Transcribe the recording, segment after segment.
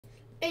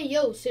Hey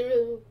yo,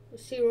 zero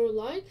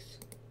likes.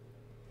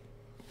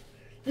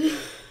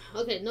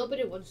 Okay,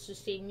 nobody wants to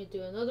see me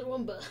do another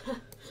one, but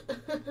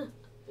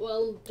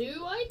well,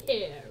 do I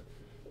care?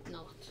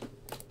 Not.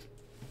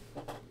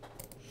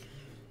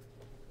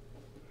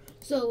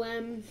 So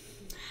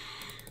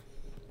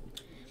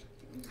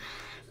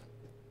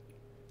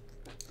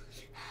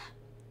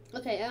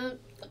okay,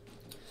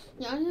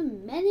 there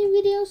aren't many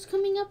videos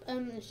coming up.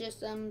 It's just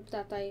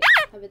that I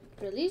haven't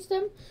released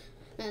them,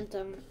 and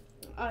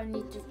I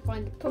need to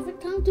find the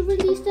perfect time to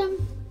release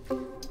them.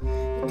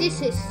 But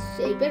this is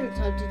a better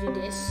time to do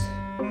this.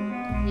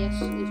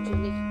 Yes,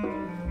 literally.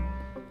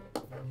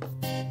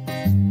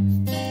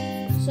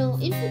 So,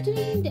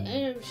 infiltrating the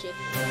airship.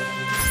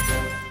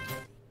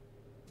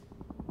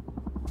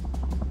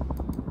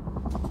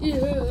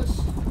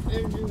 Yes.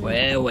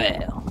 Well,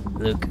 well.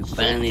 Look who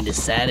finally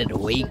decided to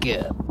wake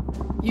up.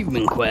 You've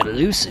been quite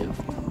elusive,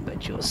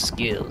 but your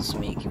skills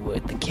make you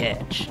worth the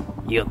catch.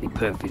 You'll be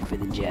perfect for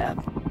the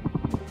job.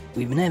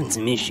 We've been having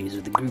some issues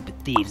with a group of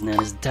thieves known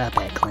as the Top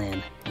Hat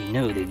Clan. We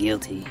know they're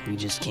guilty, we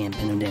just can't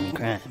pin them to any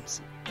crimes.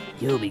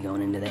 You'll be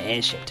going into the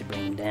airship to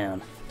bring them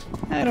down.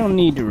 I don't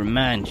need to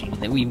remind you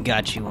that we've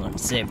got you on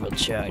several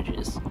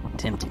charges.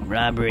 Attempted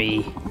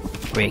robbery,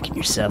 breaking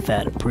yourself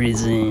out of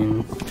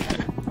prison,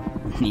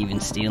 and even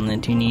stealing a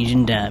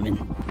Tunisian diamond.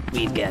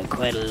 We've got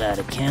quite a lot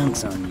of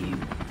counts on you.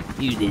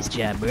 Do this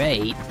job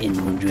right,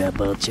 and we'll drop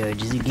all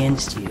charges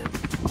against you.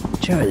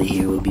 Charlie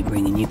here will be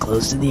bringing you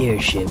close to the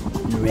airship.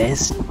 The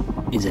rest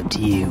is up to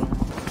you.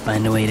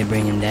 Find a way to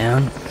bring him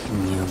down,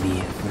 and you'll be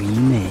a free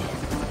man.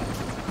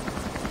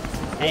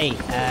 Hey,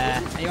 how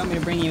do you want me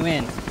to bring you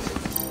in?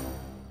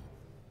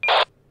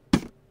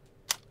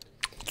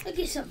 I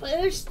guess a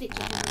fire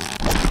sticker.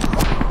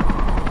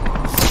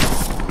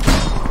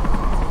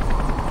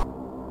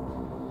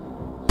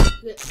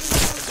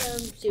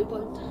 Zero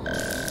point.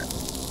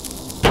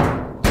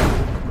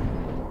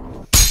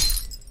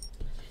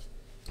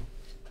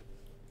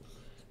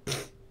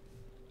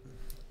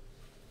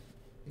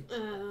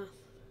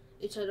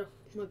 It's out of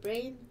my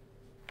brain.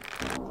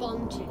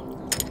 Bunching.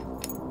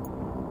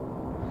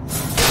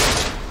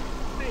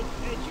 Hey,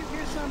 did you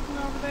hear something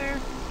over there?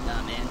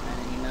 Nah, man, I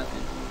didn't hear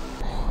nothing.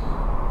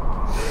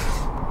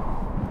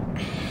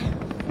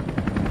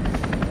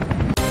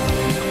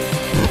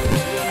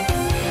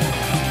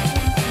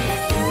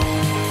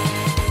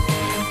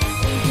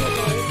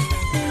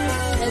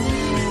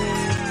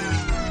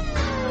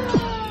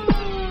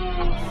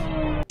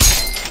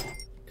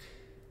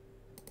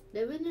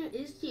 The winner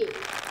is you.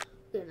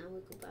 Okay, now we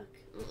go back.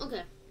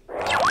 Okay.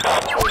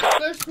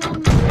 First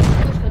one,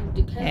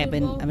 Hey, I've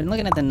been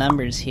looking at the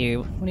numbers here.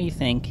 What do you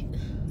think?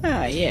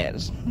 Ah,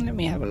 yes. Let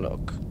me have a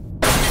look.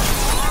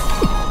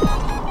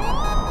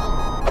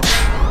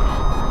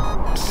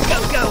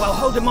 Go! I'll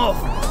hold him off.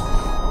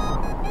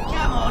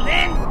 Come on,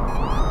 then.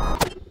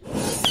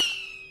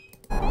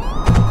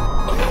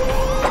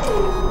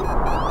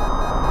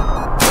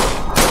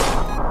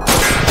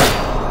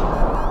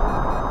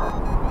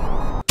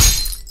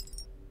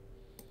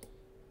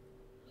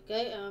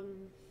 Okay,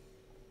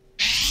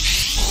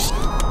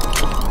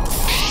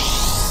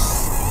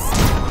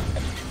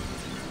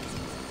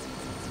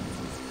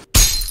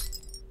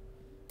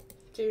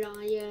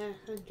 Jiraya,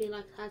 something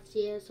like that,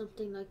 yeah,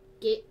 something like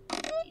it.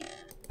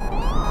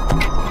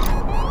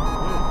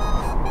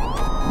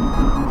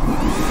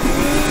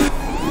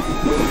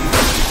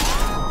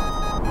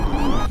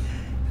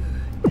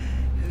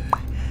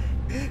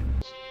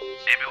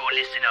 Everyone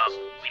listen up.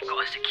 We've got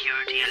a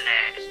security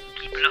alert.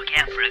 Keep a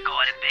lookout for a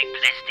guy in a big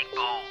plastic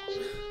ball.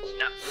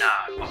 No,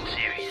 I'm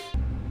serious.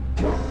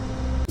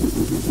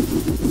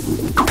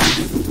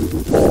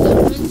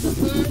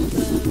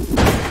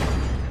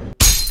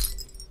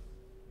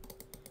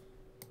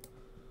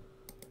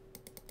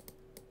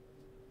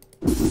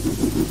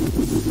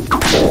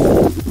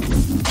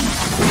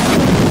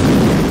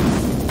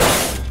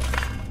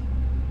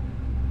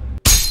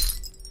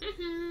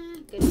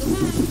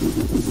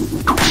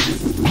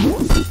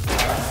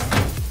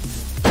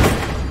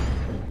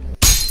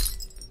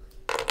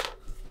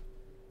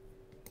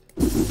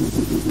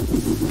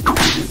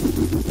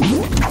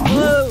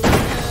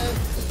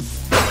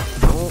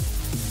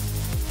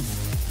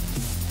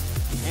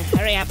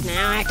 Hurry up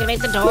now, activate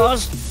the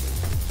doors.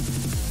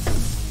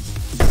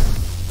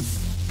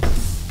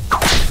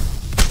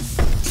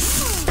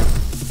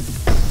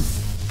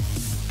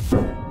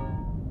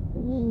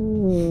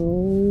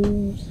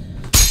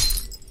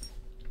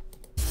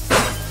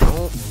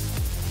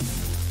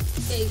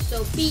 Okay,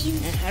 so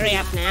beans. Hurry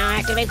up now,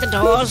 activate the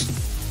doors.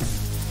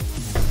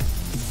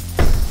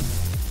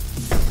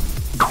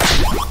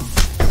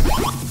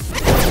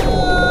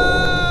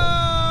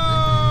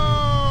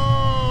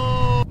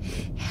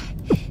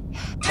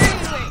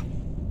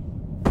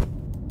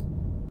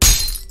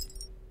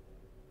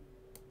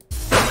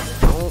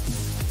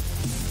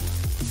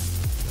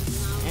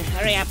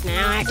 Hurry up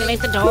now, activate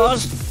the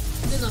doors.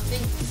 Do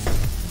nothing.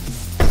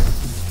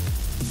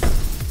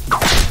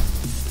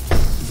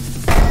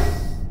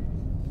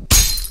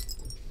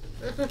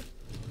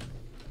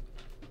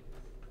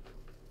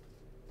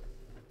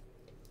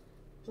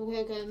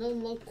 Okay, no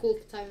more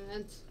quick time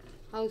events.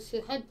 How's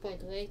your head, by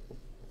the way?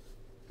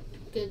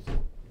 Good.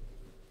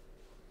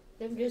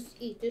 Let me just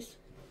eat this.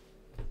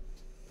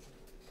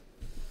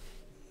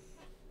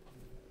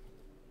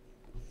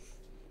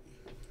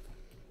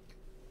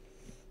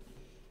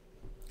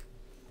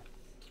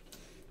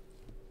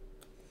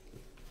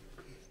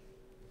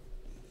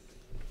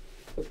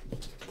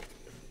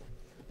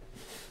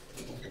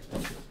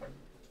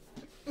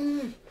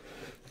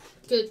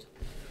 Good.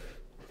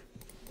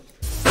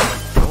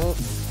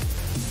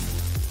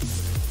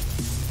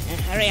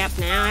 Hurry up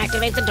now,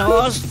 activate the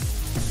doors.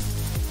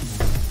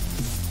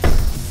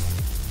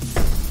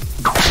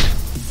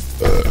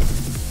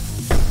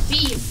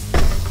 Beam.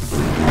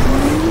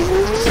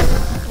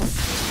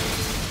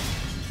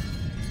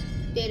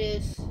 Did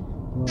it.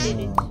 Did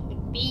it.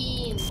 With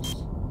beams.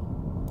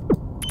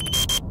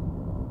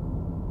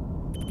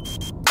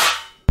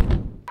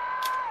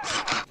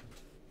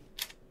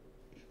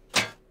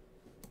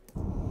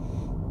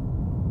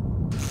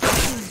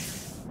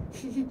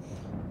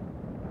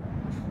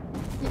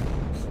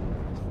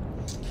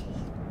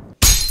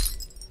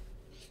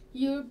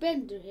 You're a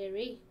bender,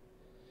 Harry.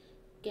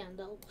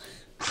 Gandalf.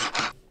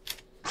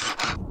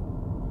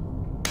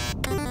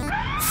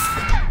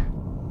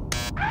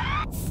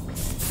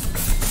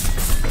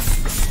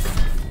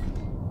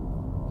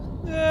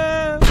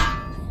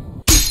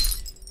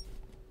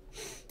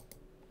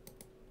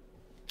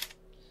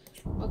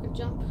 Rocket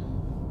jump.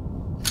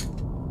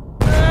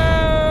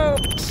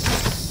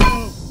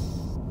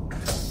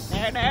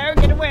 No,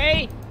 get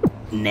away.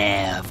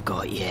 Now I've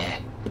got you.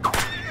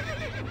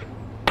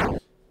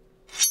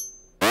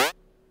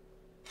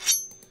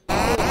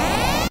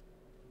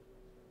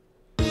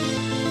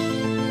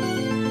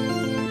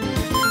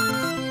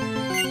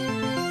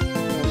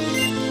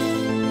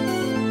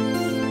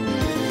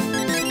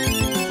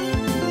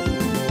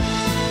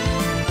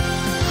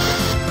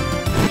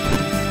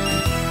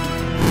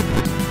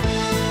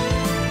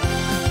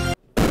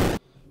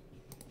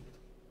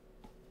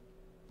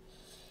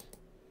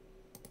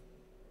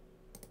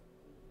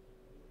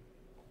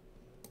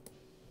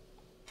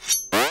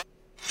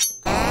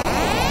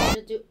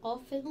 Do all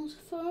films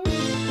first.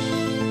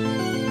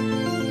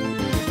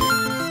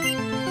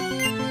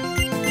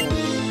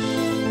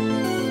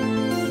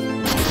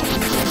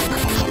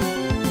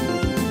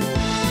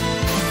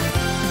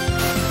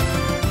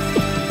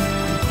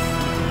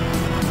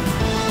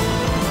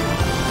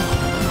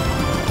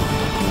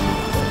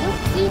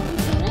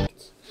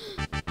 Correct.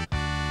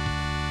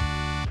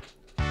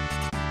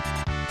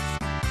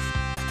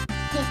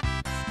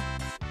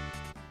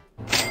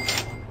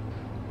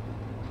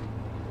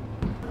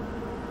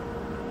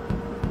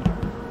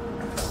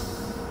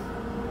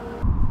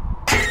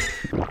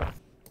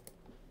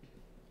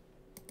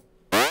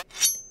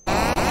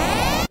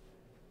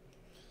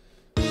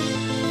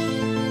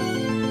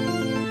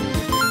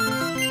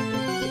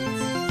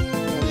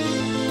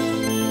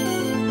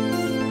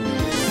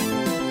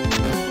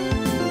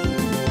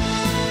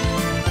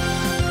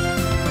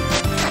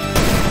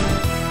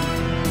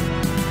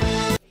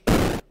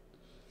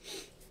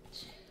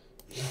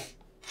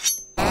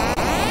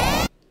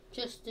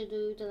 Just to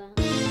do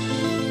that.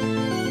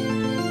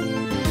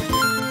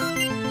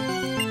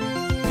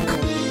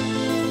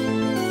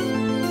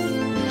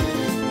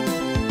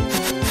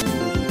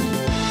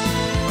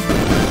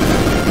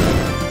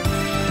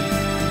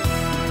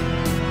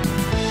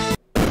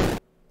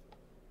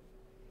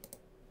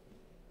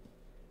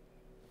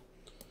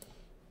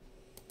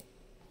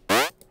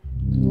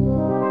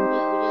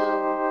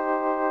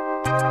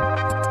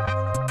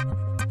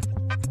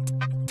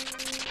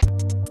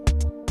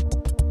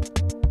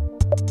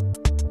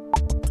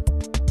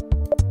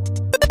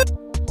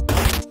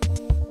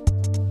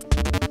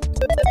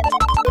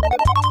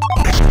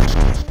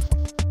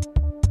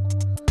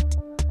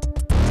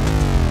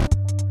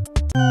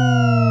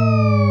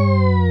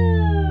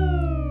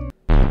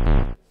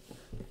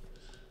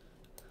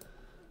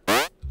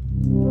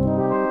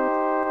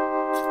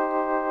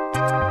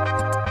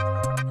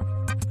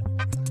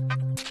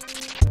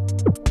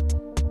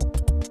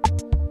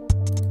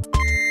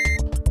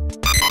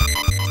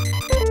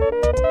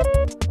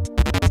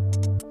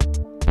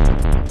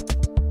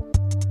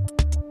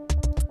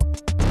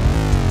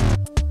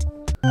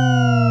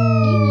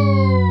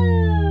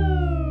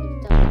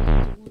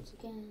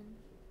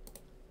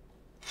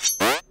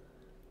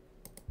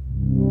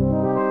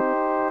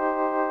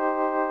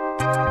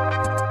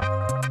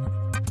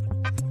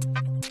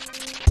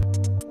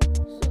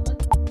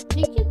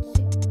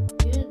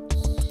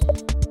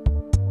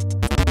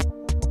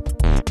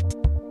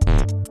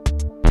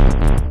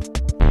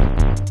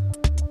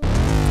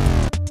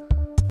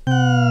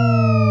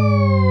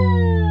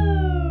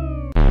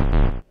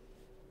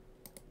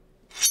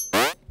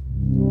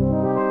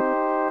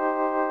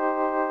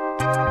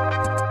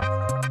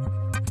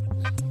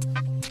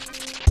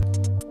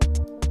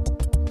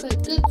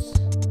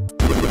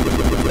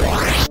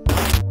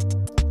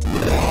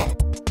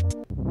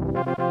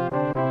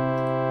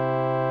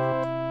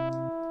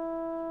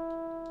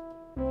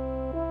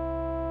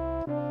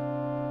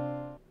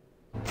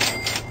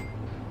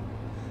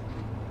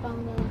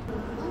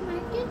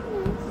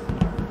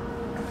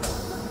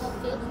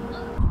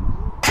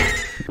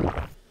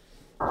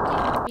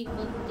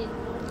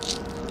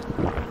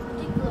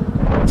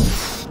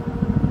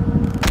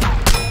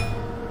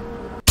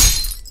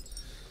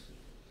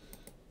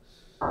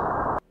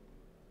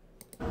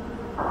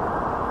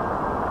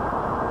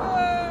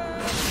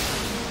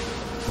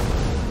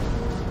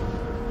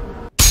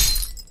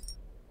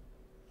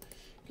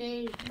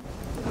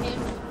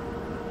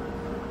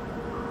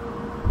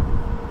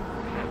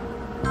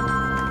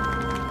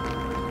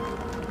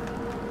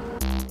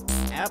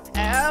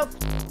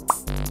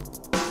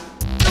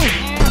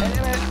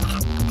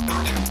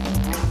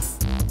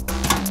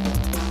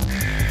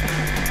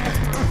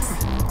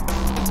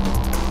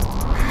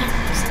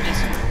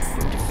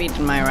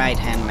 defeated my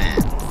right-hand man.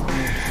 You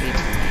defeated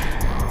me.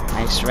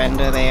 I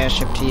surrender the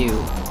airship to you.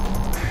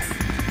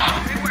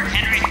 Good work,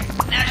 Henry.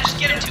 Now just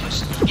get him to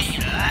us. I'll get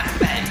you to that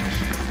bag.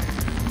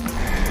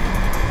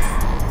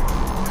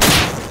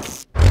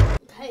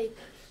 Okay.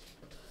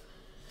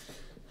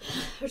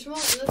 First of all,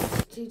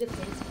 let's do the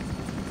thing.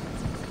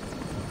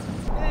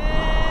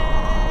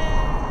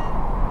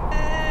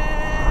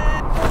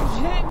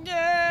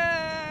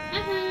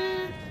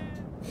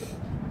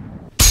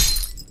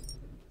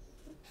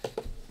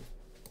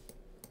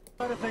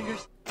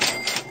 Butterfingers.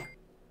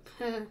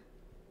 They're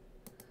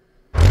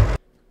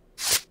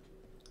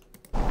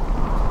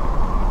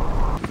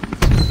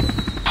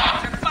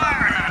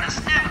firing on us.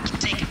 Now we can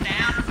take it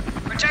down.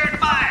 Return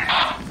fire.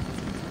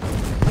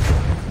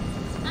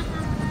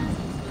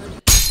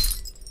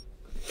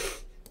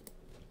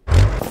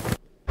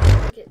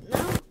 Okay,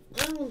 now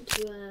I want to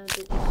do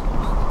this.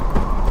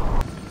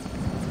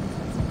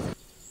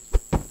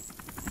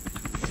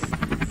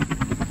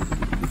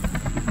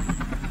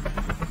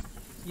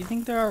 You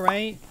think they're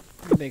alright?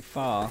 A big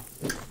fall.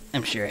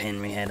 I'm sure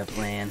Henry had a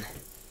plan.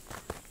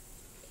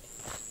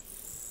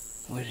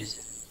 What is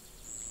it?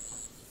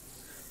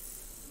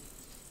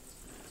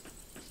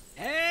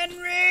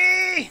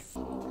 Henry!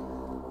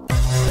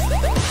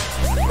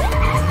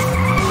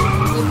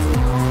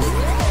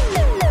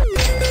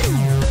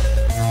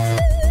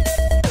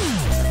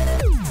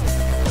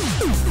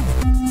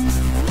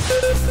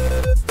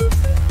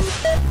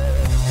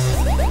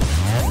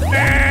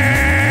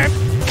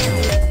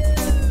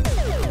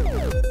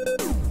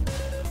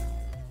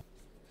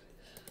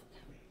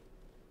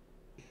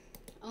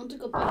 I want to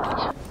go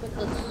back here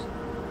because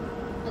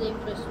I didn't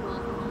press one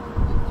of the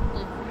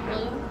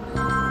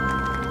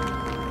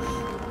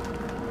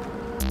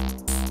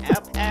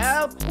Help,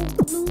 help!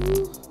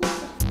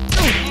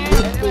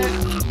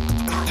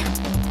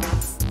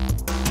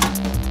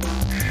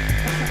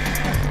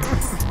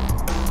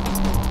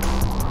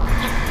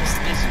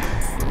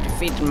 You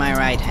defeated my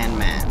right-hand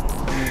man.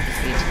 You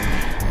defeated me.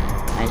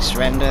 I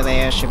surrender the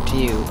airship to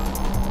you.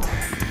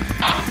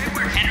 Good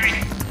work, Henry.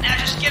 Now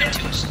just get him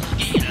to us. I'll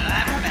get you to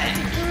that bag.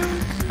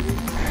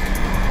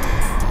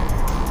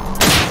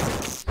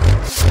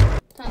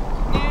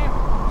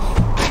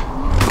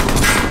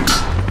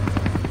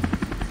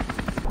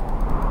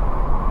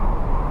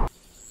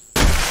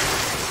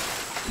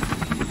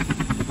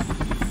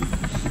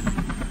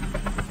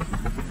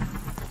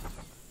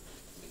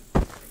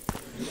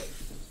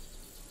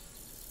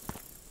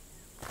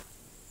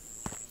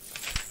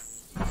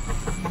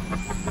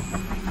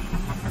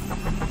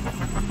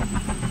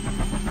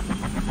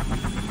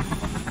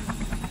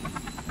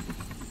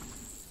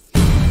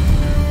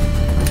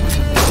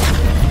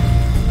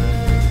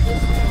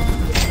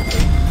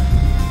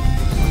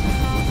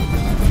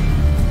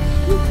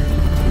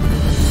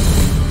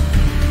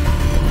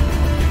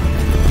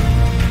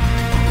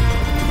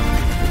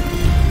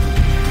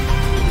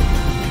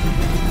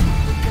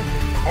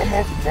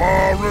 I'm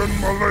firing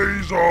my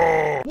laser.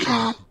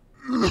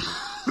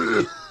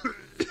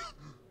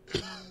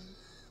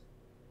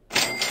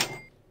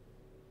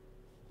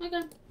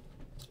 Okay.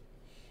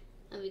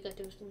 And we got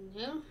everything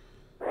here.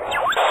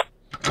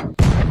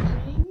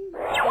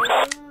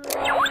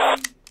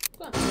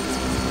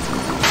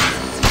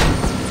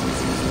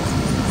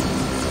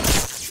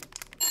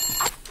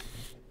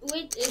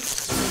 Wait,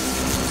 it's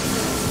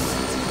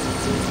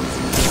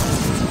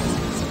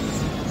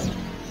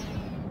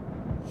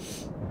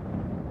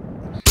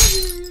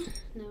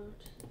no.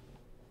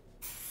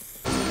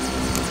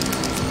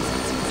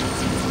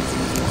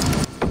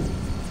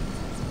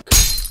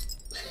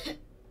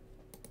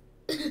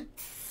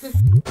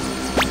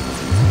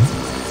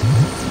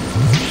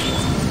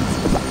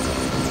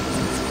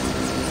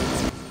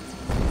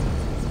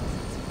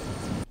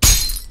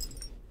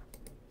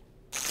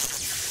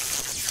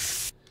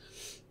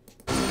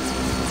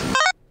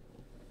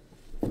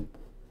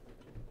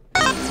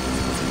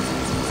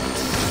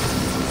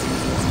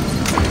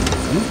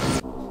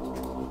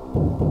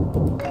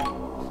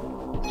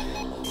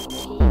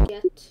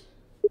 Get.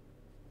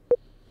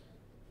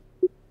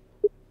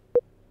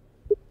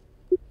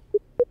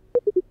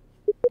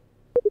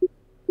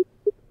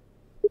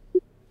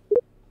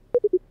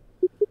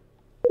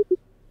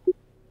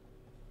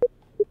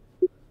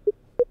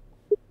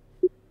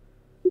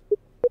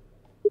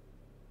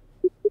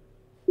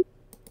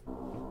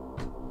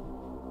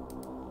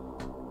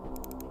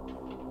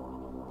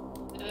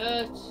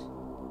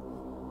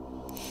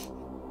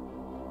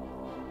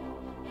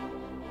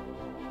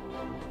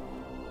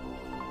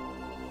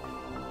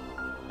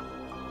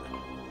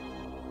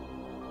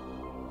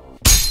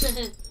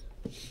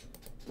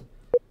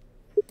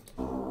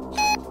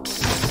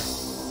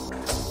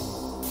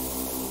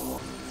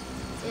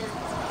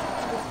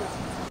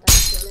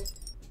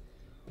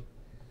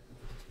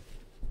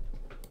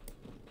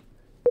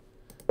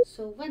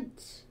 So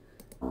whence?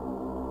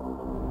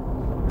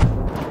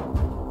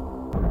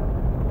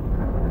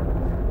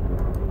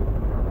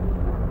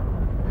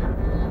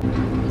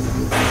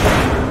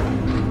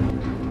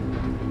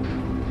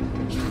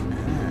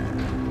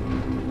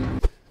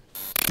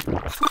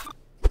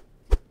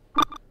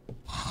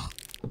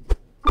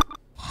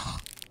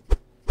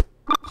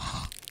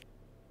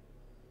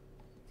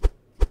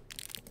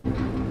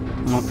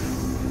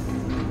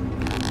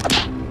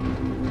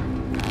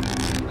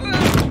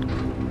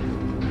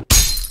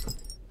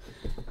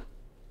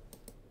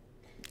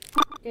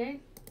 Okay.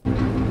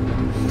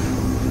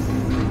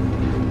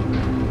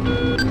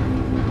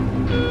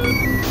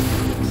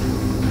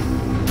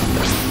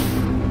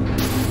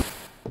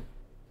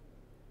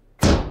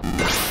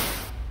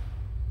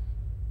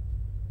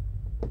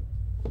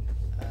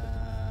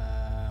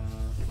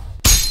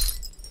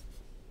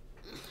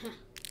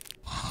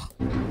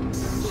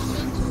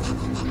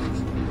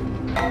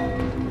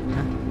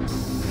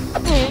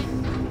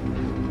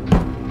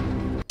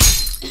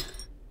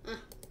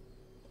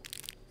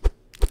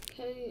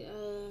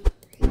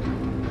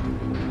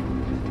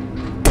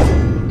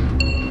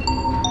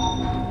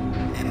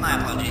 My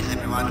apologies,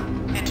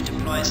 everyone. Had to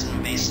deploy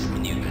some basic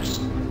maneuvers.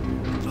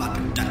 A flock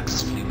of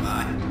ducks flew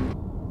by.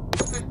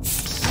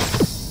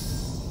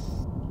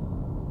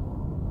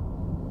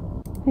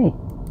 Hey,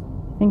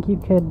 think you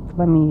could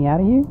let me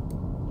out of here?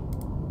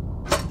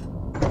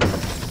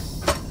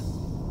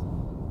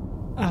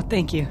 Oh,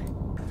 thank you.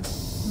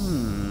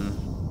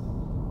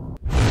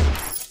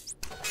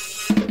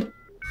 A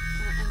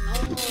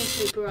normal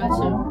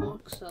vaporizer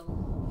works, so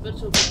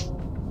virtual blow.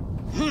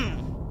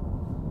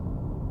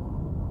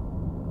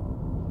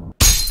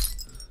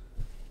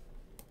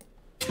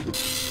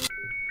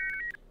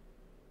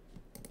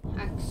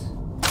 Hacks.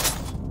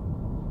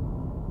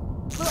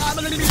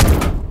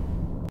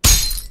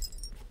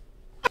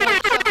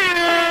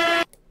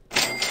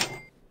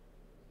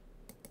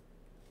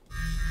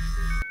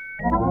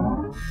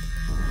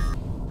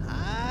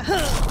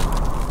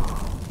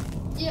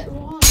 Yeah,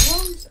 wrong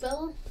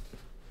spell.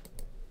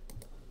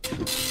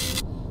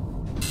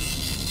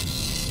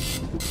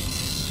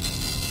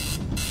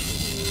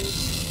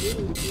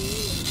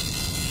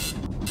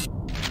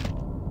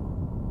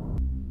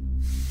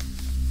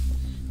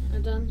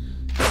 And done.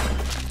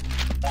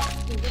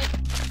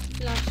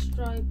 Get last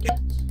stripe get.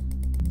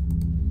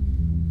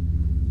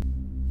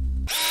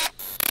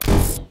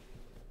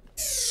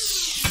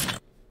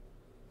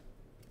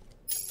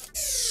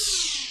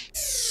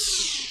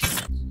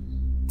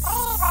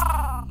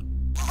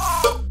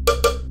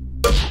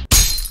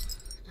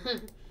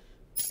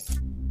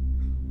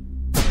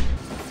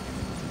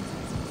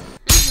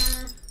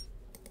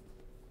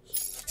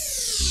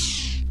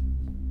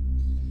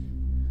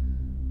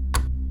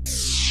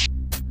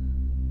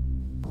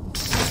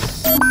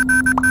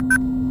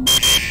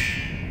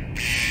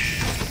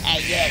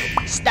 Hey,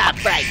 you!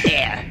 Stop right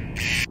there!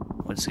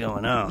 What's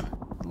going on?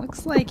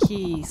 Looks like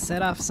he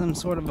set off some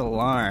sort of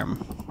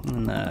alarm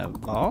in the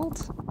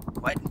vault.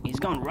 What? He's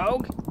gone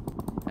rogue?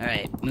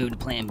 Alright, move to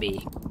plan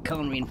B. Call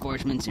in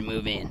reinforcements and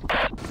move in.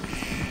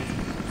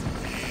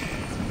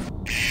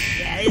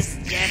 Yeah, this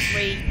is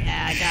Jeffrey.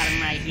 I got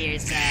him right here,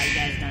 so you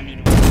guys don't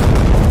need to worry.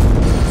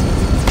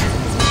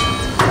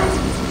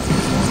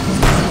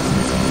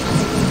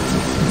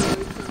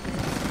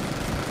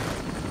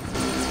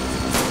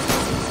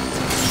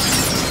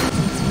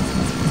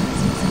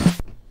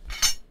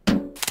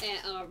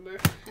 Armor.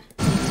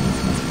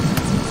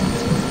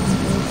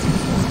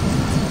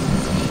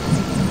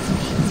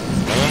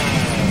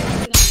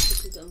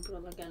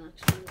 Again,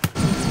 actually.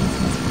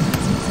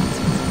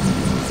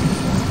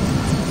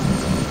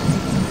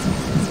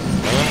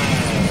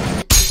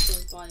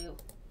 Bio.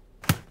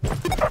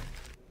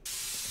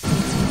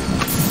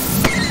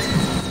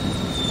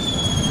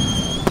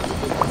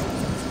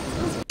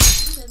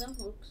 Okay, that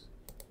works.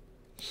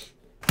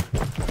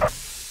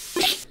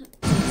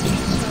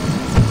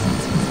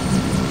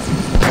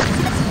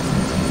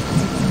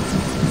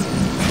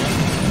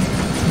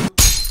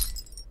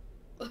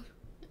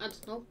 I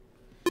don't know.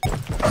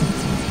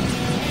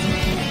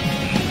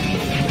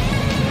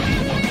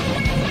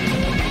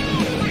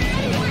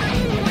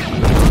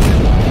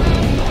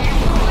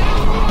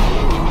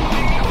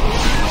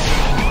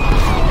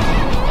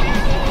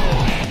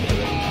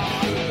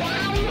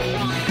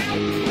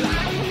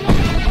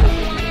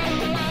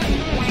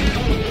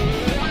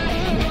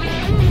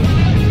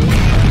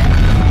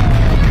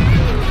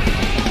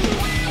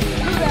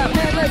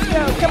 Let's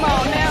go, come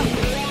on now.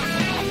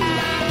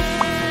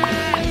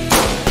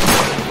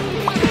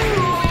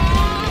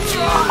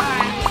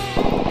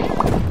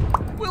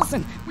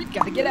 Wilson, we've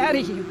got to get out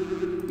of here.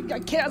 We've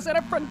got chaos at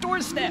our front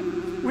doorstep.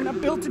 We're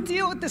not built to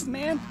deal with this,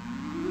 man.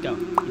 Go,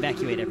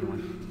 evacuate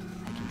everyone.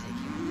 I can take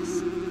care of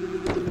this.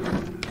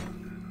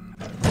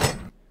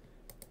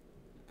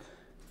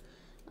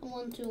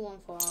 1, 2, 1,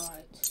 4,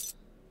 alright.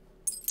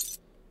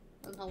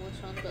 And how much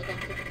round did I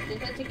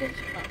take it?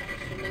 Oh,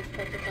 actually,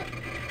 cut it up.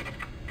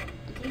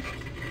 I think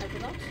I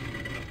did not.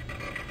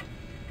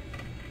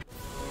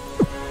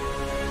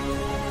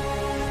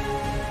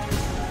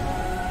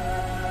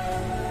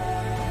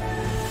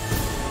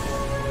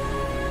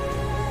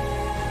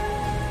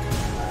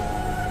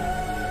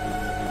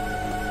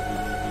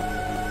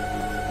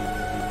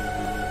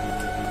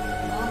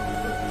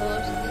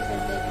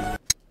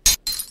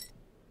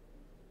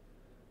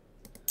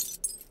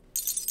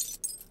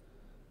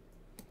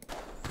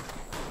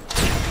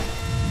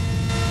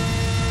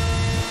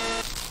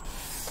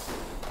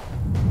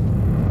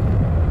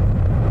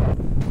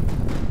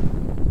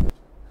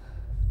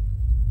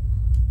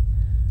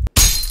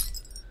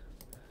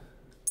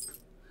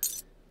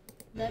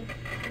 Goodbye.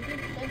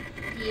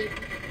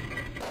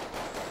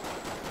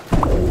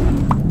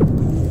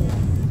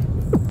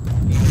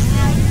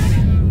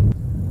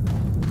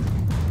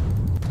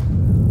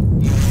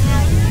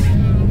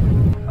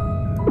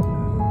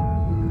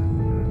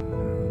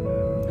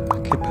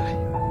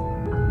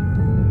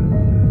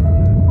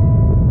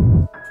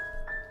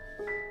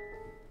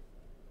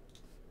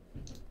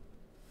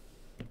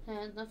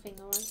 Nothing,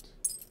 alright.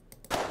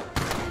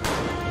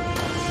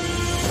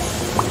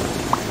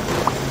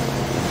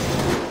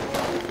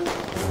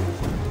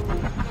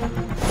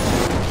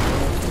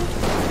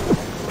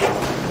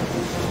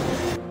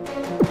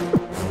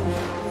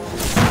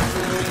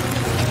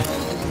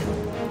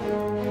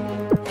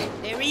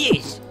 There he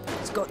is.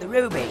 He's got the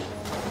ruby.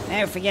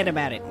 Now forget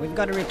about it. We've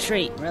got to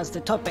retreat, or else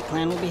the Topic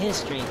clan will be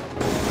history.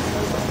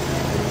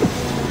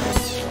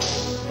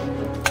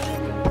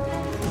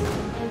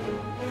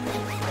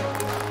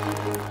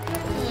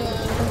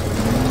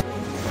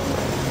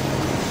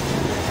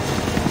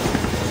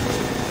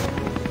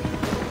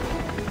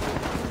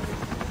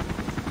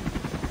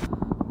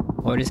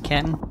 Orders,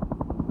 Captain?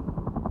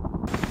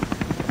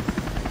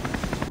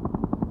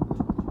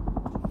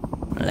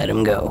 Let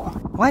him go.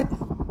 What?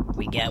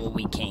 We got what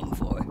we came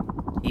for.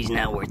 He's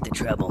not worth the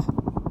trouble.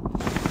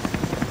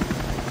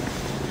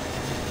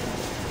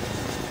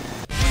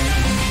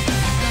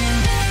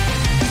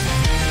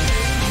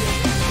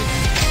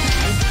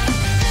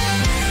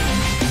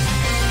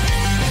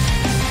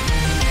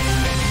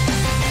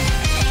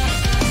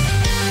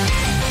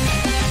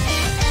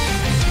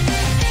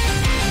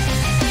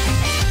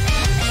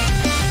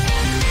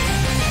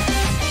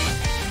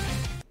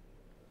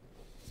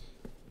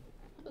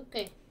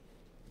 Okay.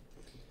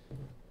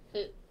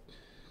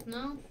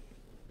 Now.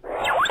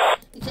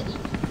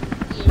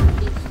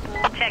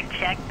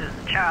 Check. This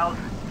is Charles.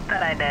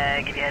 Thought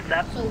I'd give you a heads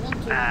up. So one,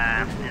 two,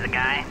 There's a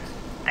guy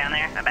down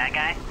there, a bad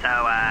guy. So,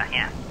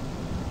 yeah.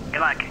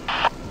 Good luck.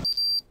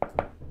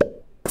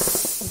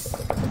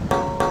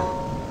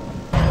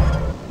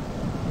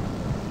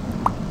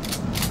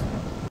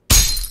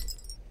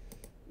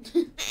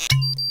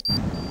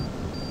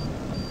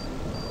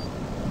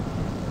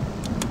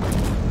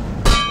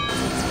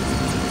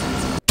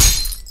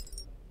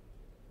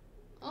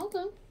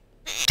 Okay.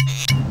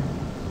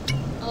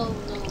 Oh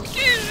no.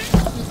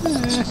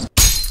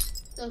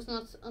 Does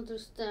not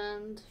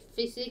understand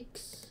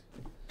physics.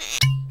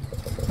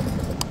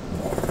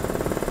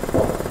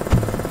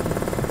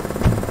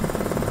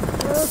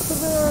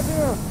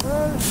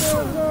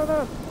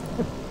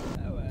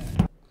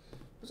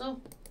 So,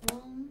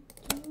 1,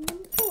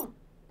 2, 4.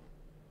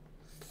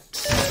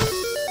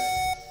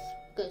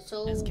 Okay,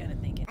 so Just kind of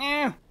thinking.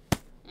 yeah.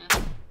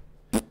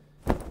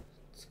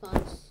 It's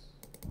fine.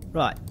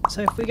 Right,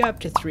 so if we go up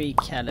to 3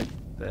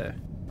 caliber...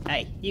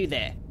 Hey, you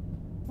there.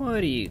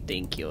 What do you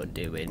think you're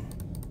doing?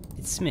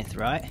 It's Smith,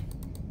 right?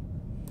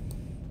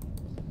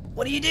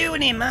 What are you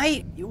doing here,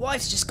 mate? Your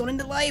wife's just gone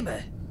into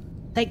labor.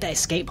 Take that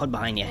escape pod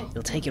behind you.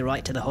 It'll take you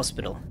right to the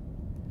hospital.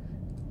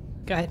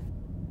 Go ahead.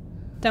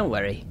 Don't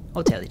worry.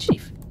 I'll tell the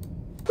chief.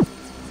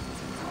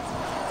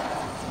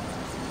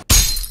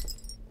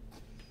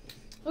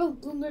 Oh,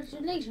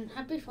 congratulations.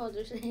 Happy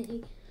Father's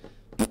Day.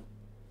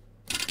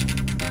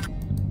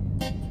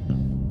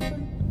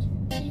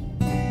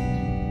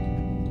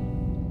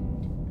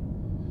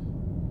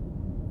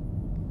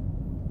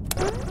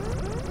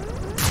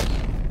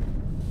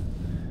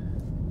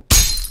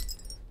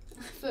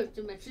 First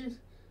dimension.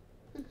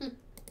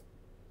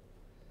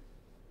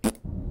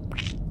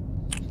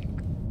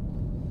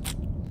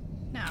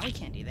 No, we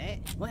can't do that.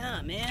 Why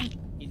not, man?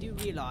 You do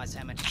realize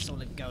how much a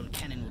solid gold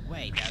cannon would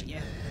weigh, don't you?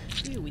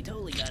 Dude, we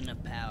totally got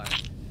enough power.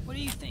 What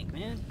do you think,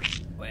 man?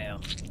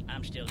 Well,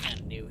 I'm still kind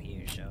of new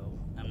here, so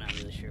I'm not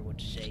really sure what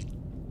to say.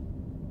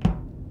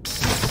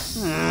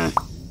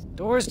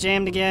 Door's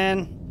jammed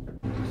again.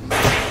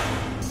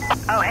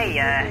 Oh, hey,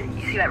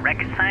 you see that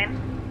record sign?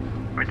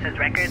 Where it says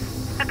records?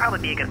 That'd probably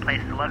be a good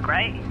place to look,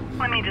 right?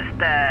 Let me just,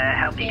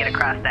 help you get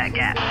across that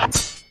gap.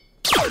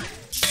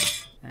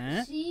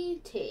 Huh?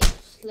 See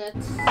tapes.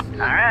 Let's.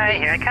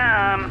 Alright, here I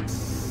come.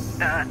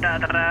 Da, da,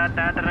 da, da,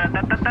 da, da,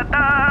 da, da,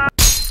 da.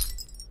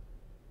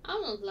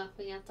 I'm not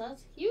laughing at that.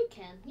 You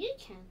can. Yeah,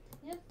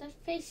 that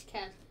face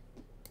can.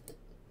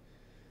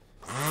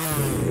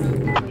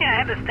 Yeah, I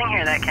have this thing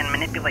here that can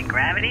manipulate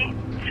gravity.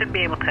 Should be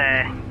able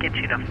to get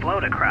you to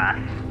float across.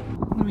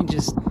 Let me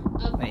just...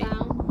 Up, Wait.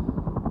 down.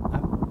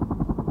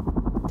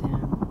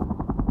 Down.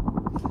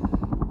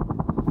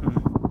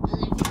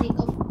 And if you take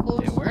off course.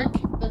 Did it work?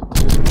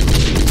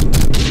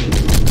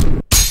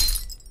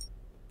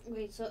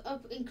 Wait, so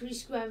up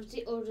increase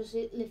gravity, or does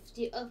it lift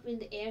you up in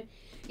the air?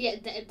 Yeah,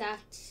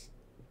 that's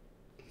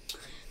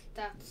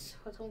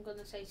what I'm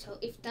gonna say. So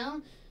if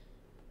down,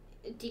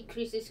 it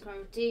decreases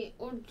gravity,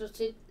 or does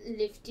it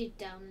lift you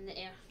down in the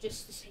air?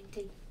 Just the same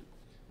thing.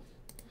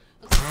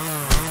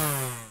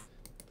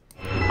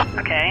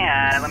 Okay,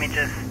 let me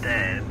just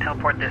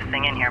teleport this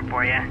thing in here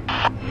for you.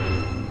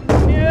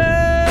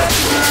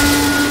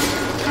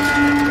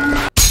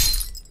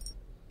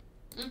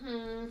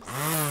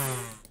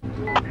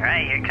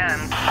 Alright, here it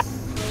comes.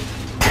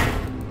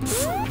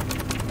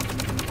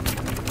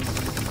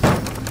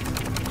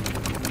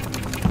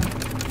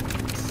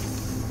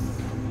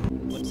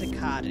 What's a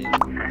cottage? I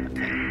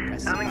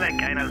don't think that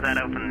guy knows how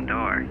to open the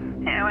door.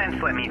 Yeah, why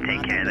don't let me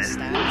take care of this?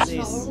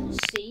 Charles,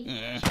 see?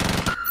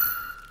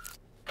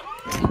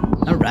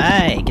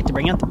 Alright, get to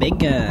bring out the big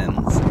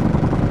guns.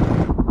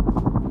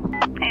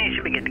 Hey, you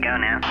should be good to go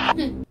now.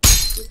 Good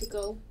to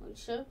go. Are you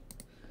sure?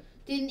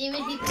 Didn't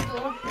even hit the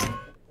door.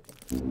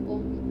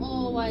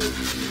 Oh, why?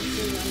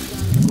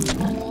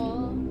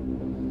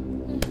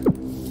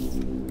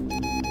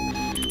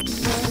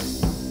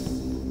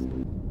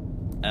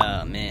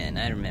 Oh man,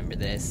 I remember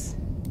this.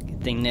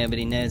 Good thing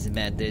nobody knows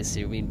about this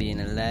or we'd be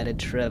in a lot of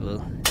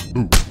trouble.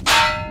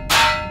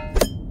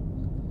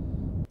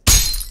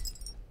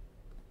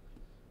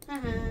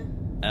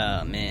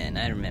 Oh man,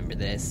 I remember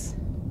this.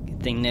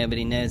 Good thing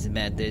nobody knows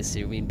about this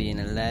or we'd be in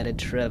a lot of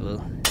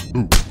trouble.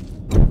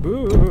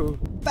 Boo!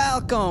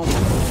 Falcon!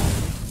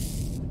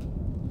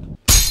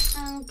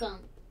 Falcon.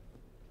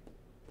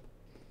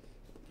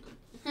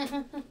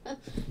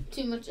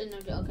 Too much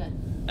energy, okay.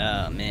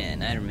 Oh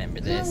man, I remember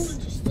No, this.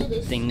 just do Good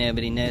this. thing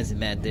nobody knows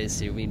about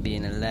this or we'd be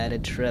in a lot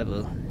of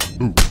trouble.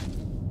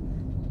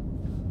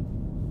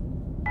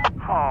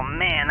 Oh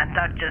man, that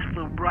duck just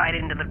flew right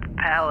into the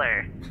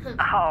propeller.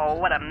 Oh,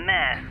 what a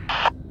mess.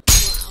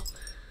 Wow.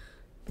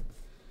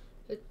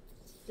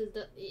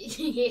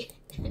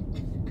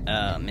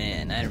 Oh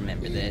man, I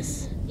remember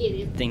this.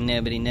 Idiot. Good thing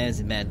nobody knows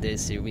about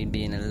this or we'd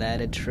be in a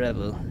lot of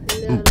trouble.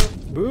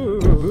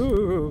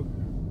 Boo!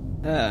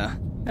 Oh,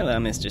 hello,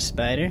 Mr.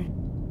 Spider.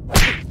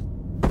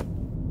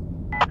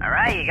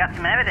 Alright, you got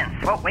some evidence.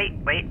 Whoa, wait.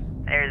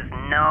 There's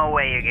no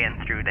way you're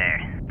getting through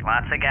there.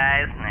 Lots of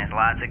guys and there's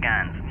lots of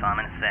guns, that's all I'm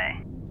gonna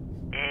say.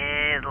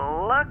 It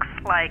looks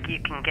like you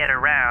can get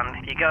around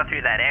if you go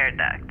through that air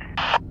duct.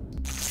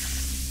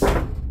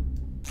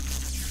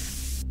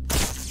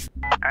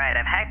 Alright,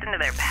 I've hacked into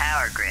their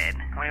power grid.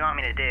 What do you want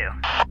me to do?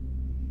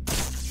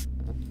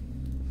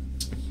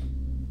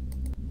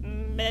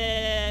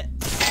 Meh.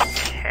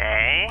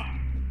 Okay.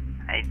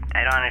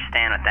 I don't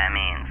understand what that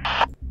means.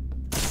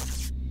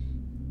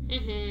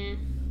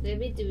 Let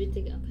me do it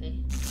again,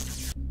 okay.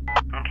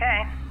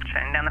 Okay,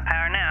 shutting down the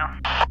power now.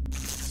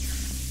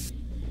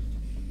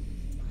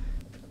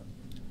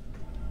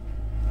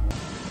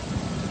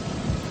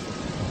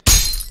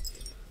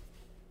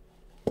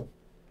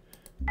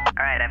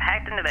 Alright, I've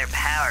hacked into their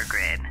power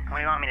grid. What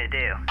do you want me to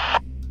do?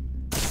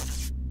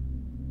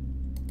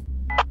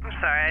 I'm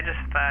sorry, I just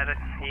thought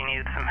you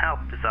needed some help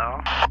is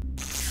all.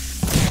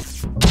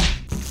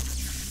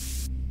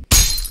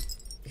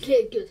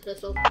 Okay, good,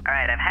 that's all.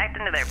 Alright, I've hacked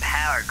into their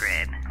power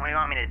grid. What do you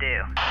want me to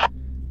do?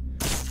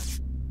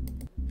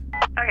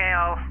 Okay,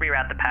 I'll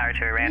reroute the power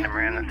to a random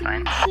room, that's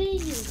fine. Say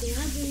anything.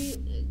 How do you...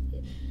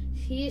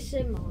 He is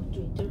a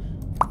moderator.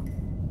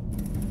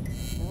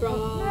 Bro.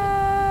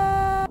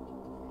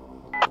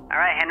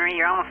 Alright, Henry,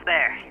 you're almost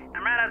there.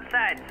 I'm right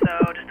outside,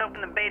 so just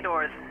open the bay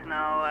doors and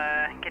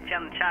I'll get you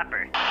on the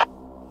chopper.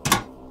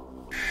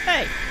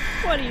 Hey,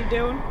 what are you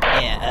doing?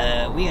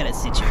 Yeah, we got a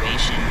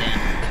situation down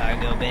in the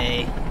cargo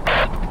bay.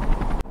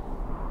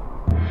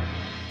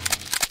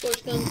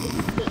 Force gun to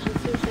the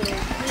answer, so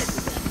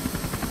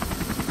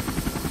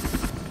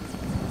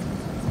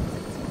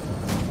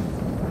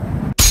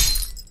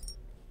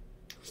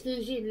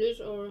snooze, you lose,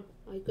 or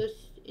I guess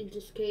in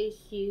this case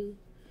you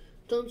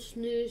don't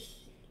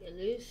snooze, you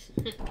lose.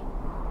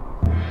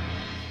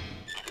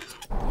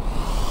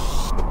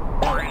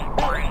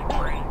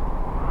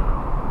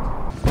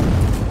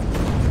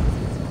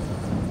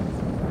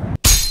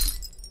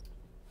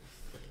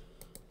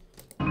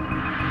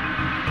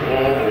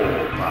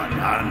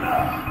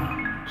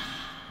 Banana.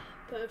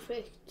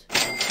 Perfect.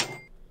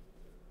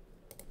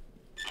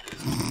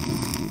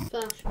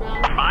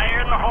 Flashbang. Fire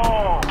in the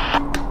hole!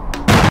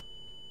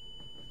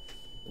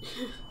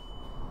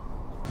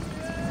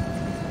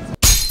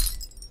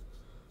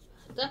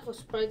 That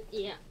was bright,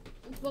 yeah.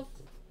 Well,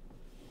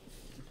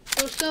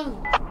 force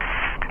gun.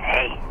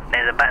 Hey,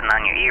 there's a button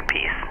on your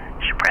earpiece.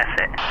 You should press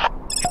it.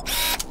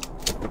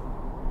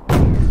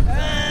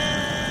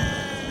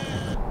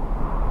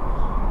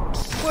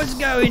 What's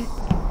going?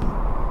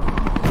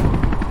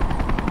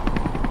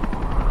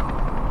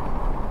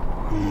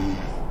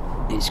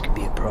 This could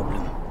be a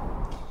problem.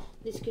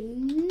 This could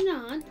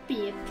not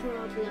be a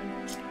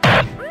problem.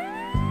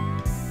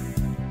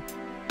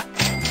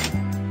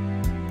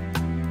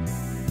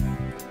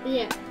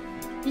 Yeah,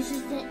 this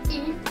is the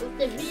end of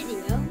the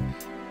video.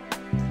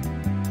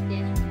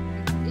 Yeah,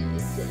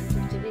 it's the end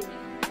of the video.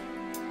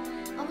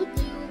 I would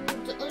do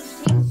the other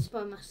things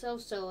by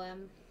myself, so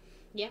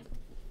yeah.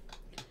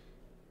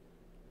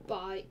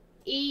 Bye.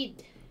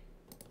 Eid.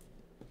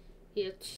 Yet.